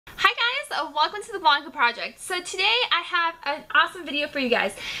welcome to the Blanca Project. So today I have an awesome video for you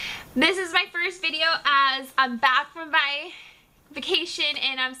guys. This is my first video as I'm back from my vacation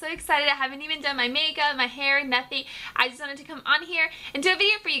and I'm so excited. I haven't even done my makeup, my hair, nothing. I just wanted to come on here and do a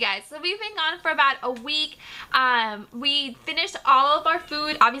video for you guys. So we've been gone for about a week. We finished all of our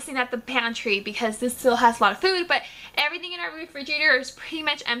food, obviously not the pantry because this still has a lot of food, but everything in our refrigerator is pretty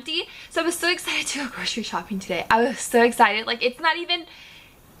much empty. So I was so excited to go grocery shopping today. I was so excited. Like, it's not even,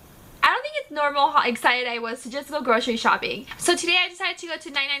 I don't think it's normal how excited I was to just go grocery shopping. So today I decided to go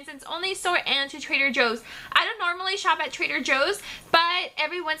to 99 Cents Only store and to Trader Joe's. I don't normally shop at Trader Joe's, but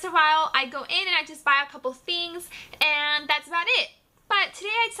every once in a while I go in and I just buy a couple things and that's about it. But today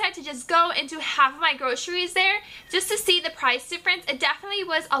I decided to just go and do half of my groceries there just to see the price difference. It definitely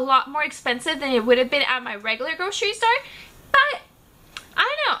was a lot more expensive than it would have been at my regular grocery store, but I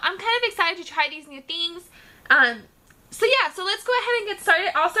don't know. I'm kind of excited to try these new things. So yeah, so let's go ahead and get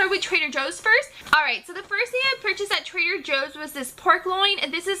started. I'll start with Trader Joe's first. Alright, so the first thing I purchased at Trader Joe's was this pork loin.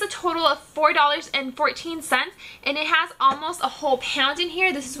 And this is a total of $4.14. And it has almost a whole pound in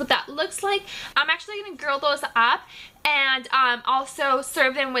here. This is what that looks like. I'm actually going to grill those up and also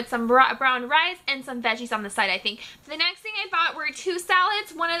serve them with some brown rice and some veggies on the side, I think. The next thing I bought were two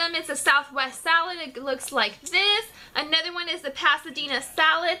salads. One of them is a Southwest salad. It looks like this. Another one is the Pasadena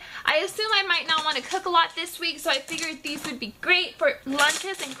salad. I assume I might not want to cook a lot this week, so I figured these would be great for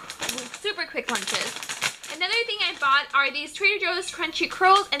lunches and super quick lunches. Another thing I bought are these Trader Joe's Crunchy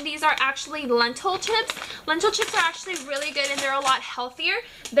Curls, and these are actually lentil chips. Lentil chips are actually really good and they're a lot healthier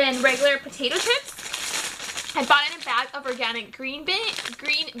than regular potato chips. I bought in a bag of organic green beans.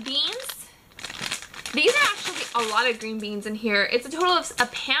 These are actually a lot of green beans in here. It's a total of a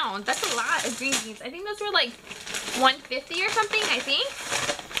pound. That's a lot of green beans. I think those were like $1.50 or something, I think.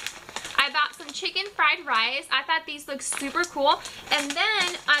 I bought some chicken fried rice. I thought these looked super cool. And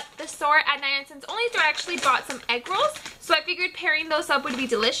then at the store at 99 Cents Only store, I actually bought some egg rolls. So I figured pairing those up would be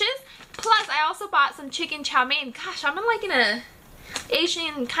delicious. Plus, I also bought some chicken chow mein. Gosh, I'm like in a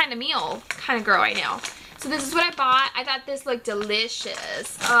Asian kind of meal kind of girl right now. So this is what I bought. I thought this looked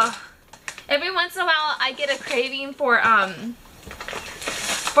delicious. Every once in a while, I get a craving for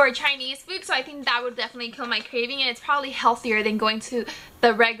Chinese food, so I think that would definitely kill my craving, and it's probably healthier than going to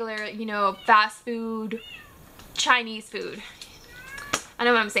the regular, you know, fast food Chinese food. I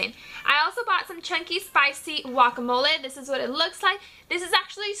know what I'm saying. I also bought some chunky spicy guacamole. This is what it looks like. This is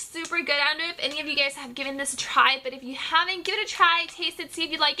actually super good. I don't know if any of you guys have given this a try, but if you haven't, give it a try, taste it, see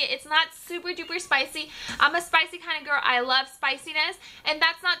if you like it. It's not super duper spicy. I'm a spicy kind of girl. I love spiciness, and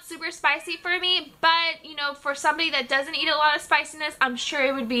that's not super spicy for me, but you know, for somebody that doesn't eat a lot of spiciness, I'm sure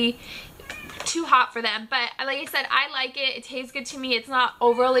it would be too hot for them. But like I said, I like it. It tastes good to me. It's not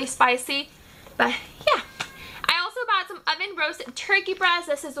overly spicy, but yeah. I also bought some oven roasted turkey breast.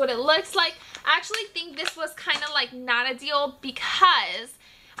 This is what it looks like. I actually think this was kind of like not a deal because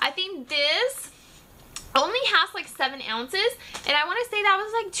I think this only has like 7 ounces, and I want to say that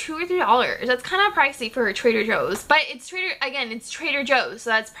was like $2 or $3. That's kind of pricey for Trader Joe's, but it's Trader Joe's, so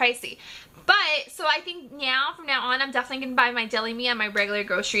that's pricey. But so I think from now on, I'm definitely gonna buy my deli meat at my regular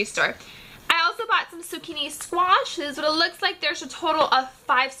grocery store. I also bought some zucchini squash. This is what it looks like. There's a total of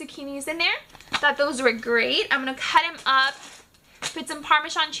 5 zucchinis in there. Thought those were great. I'm going to cut them up, put some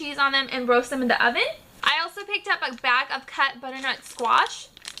Parmesan cheese on them, and roast them in the oven. I also picked up a bag of cut butternut squash.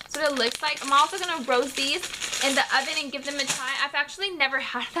 That's what it looks like. I'm also going to roast these in the oven and give them a try. I've actually never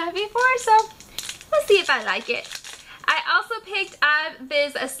had that before, so let's see if I like it. I also picked up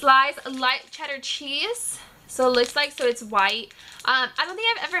this sliced light cheddar cheese. So it looks like, so it's white. I don't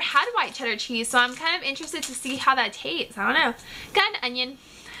think I've ever had white cheddar cheese, so I'm kind of interested to see how that tastes. I don't know. Got an onion.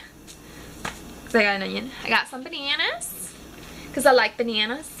 I got some bananas, because I like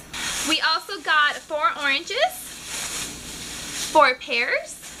bananas. We also got 4 oranges, 4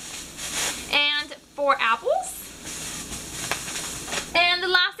 pears, and 4 apples. And the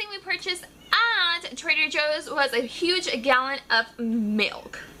last thing we purchased at Trader Joe's was a huge gallon of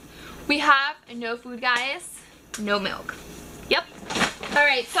milk. We have no food, guys. No milk. Yep.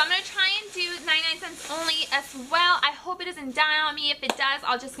 Alright, so I'm going to try and do 99 Cents Only as well. I hope it doesn't die on me. If it does,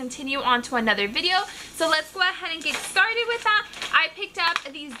 I'll just continue on to another video. So let's go ahead and get started with that. I picked up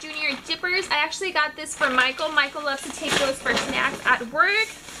these Junior Dippers. I actually got this for Michael. Michael loves to take those for snacks at work.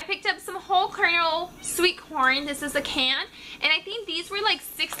 I picked up some whole kernel sweet corn. This is a can, and I think these were like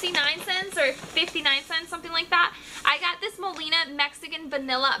 69 cents or 59 cents, something like that. I got this Molina Mexican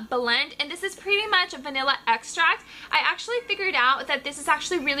vanilla blend, and this is pretty much a vanilla extract. I actually figured out that this is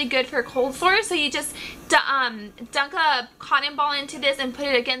actually really good for cold sores, so you just dunk a cotton ball into this and put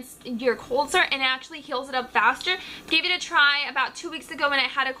it against your cold sore, and it actually heals it up faster. Gave it a try about 2 weeks ago when I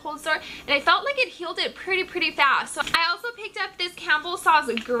had a cold sore, and I felt like it healed it pretty fast. So I also picked up this Campbell Sauce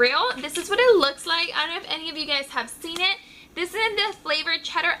Grill. This is what it looks like. I don't know if any of you guys have seen it. This is in the flavor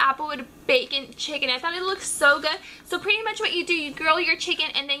cheddar applewood bacon chicken. I thought it looked so good. So pretty much what you do, you grill your chicken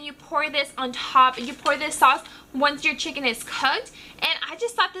and then you pour this on top. You pour this sauce once your chicken is cooked. And I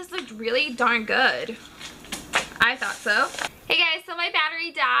just thought this looked really darn good. I thought so. Hey guys, so my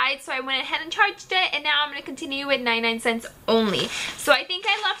battery died, so I went ahead and charged it, and now I'm going to continue with 99 cents only. So I think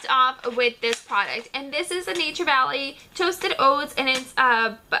I left off with this product, and this is a Nature Valley toasted oats, and it's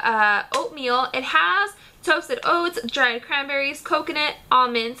oatmeal. It has toasted oats, dried cranberries, coconut,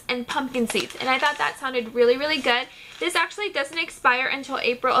 almonds, and pumpkin seeds, and I thought that sounded really good. This actually doesn't expire until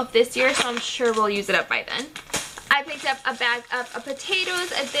April of this year, so I'm sure we'll use it up by then. I picked up a bag of potatoes.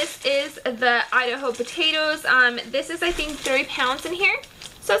 This is the Idaho potatoes. This is, I think, 3 pounds in here,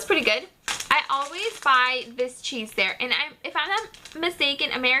 so it's pretty good. I always buy this cheese there, and if I'm not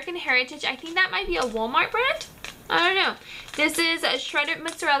mistaken, American Heritage, I think that might be a Walmart brand. I don't know. This is a shredded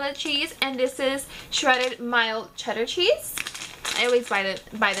mozzarella cheese, and this is shredded mild cheddar cheese. I always buy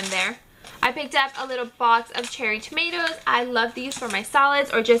them there. I picked up a little box of cherry tomatoes. I love these for my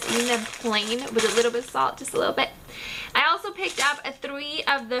salads or just eating them plain with a little bit of salt, just a little bit. I also picked up 3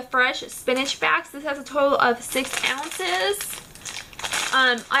 of the fresh spinach bags. This has a total of 6 ounces.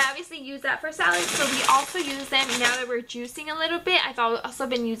 I obviously use that for salads, so we also use them now that we're juicing a little bit. I've also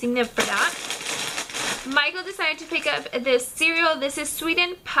been using them for that. Michael decided to pick up this cereal. This is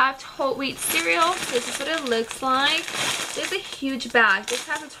sweetened puffed whole wheat cereal. This is what it looks like. This is a huge bag. This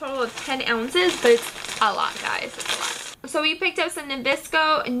has a total of 10 ounces, but it's a lot, guys. It's a lot. So we picked up some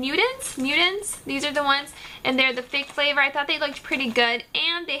Nabisco Newtons. These are the ones, and they're the fig flavor. I thought they looked pretty good,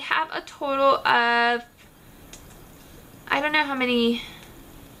 and they have a total of, I don't know how many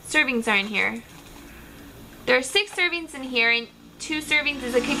servings are in here. There are 6 servings in here, and 2 servings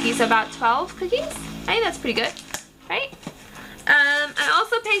is a cookie, so about 12 cookies. I think that's pretty good, right? I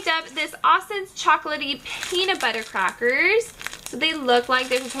also picked up this Austin's chocolatey peanut butter crackers. So they look like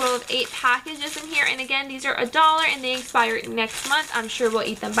there's a total of 8 packages in here, and again, these are $1 and they expire next month. I'm sure we'll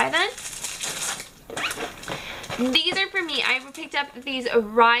eat them by then. These are for me. I picked up these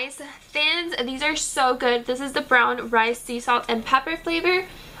rice thins. These are so good. This is the brown rice, sea salt, and pepper flavor.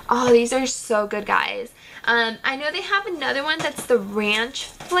 Oh, these are so good, guys. I know they have another one that's the ranch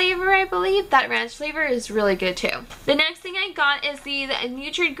flavor, I believe. That ranch flavor is really good too. The next thing I got is these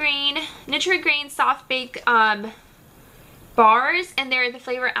Nutri-Grain soft baked bars, and they're the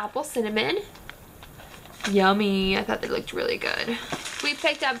flavor apple cinnamon. Yummy. I thought they looked really good. We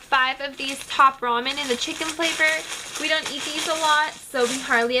picked up 5 of these top ramen in the chicken flavor. We don't eat these a lot, so we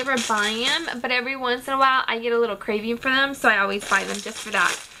hardly ever buy them, but every once in a while I get a little craving for them, so I always buy them just for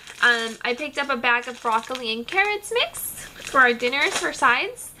that. I picked up a bag of broccoli and carrots mix for our dinners, for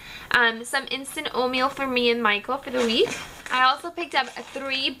sides. Some instant oatmeal for me and Michael for the week. I also picked up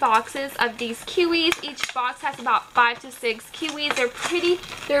 3 boxes of these kiwis. Each box has about 5 to 6 kiwis.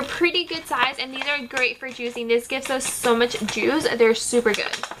 They're pretty good size, and these are great for juicing. This gives us so much juice. They're super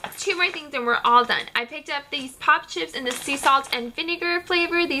good. 2 more things and we're all done. I picked up these pop chips in the sea salt and vinegar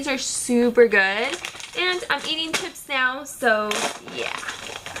flavor. These are super good. And I'm eating chips now, so yeah.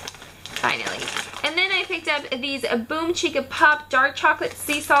 Finally. And then I picked up these Boom Chica Pup Dark Chocolate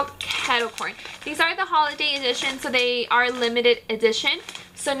Sea Salt Kettle Corn. These are the holiday edition, so they are limited edition.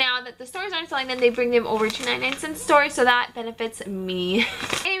 So now that the stores aren't selling them, they bring them over to 99 cent stores, so that benefits me.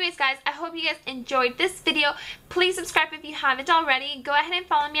 Anyways, guys, I hope you guys enjoyed this video. Please subscribe if you haven't already. Go ahead and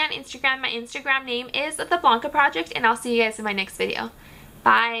follow me on Instagram. My Instagram name is The Blanca Project, and I'll see you guys in my next video.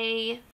 Bye!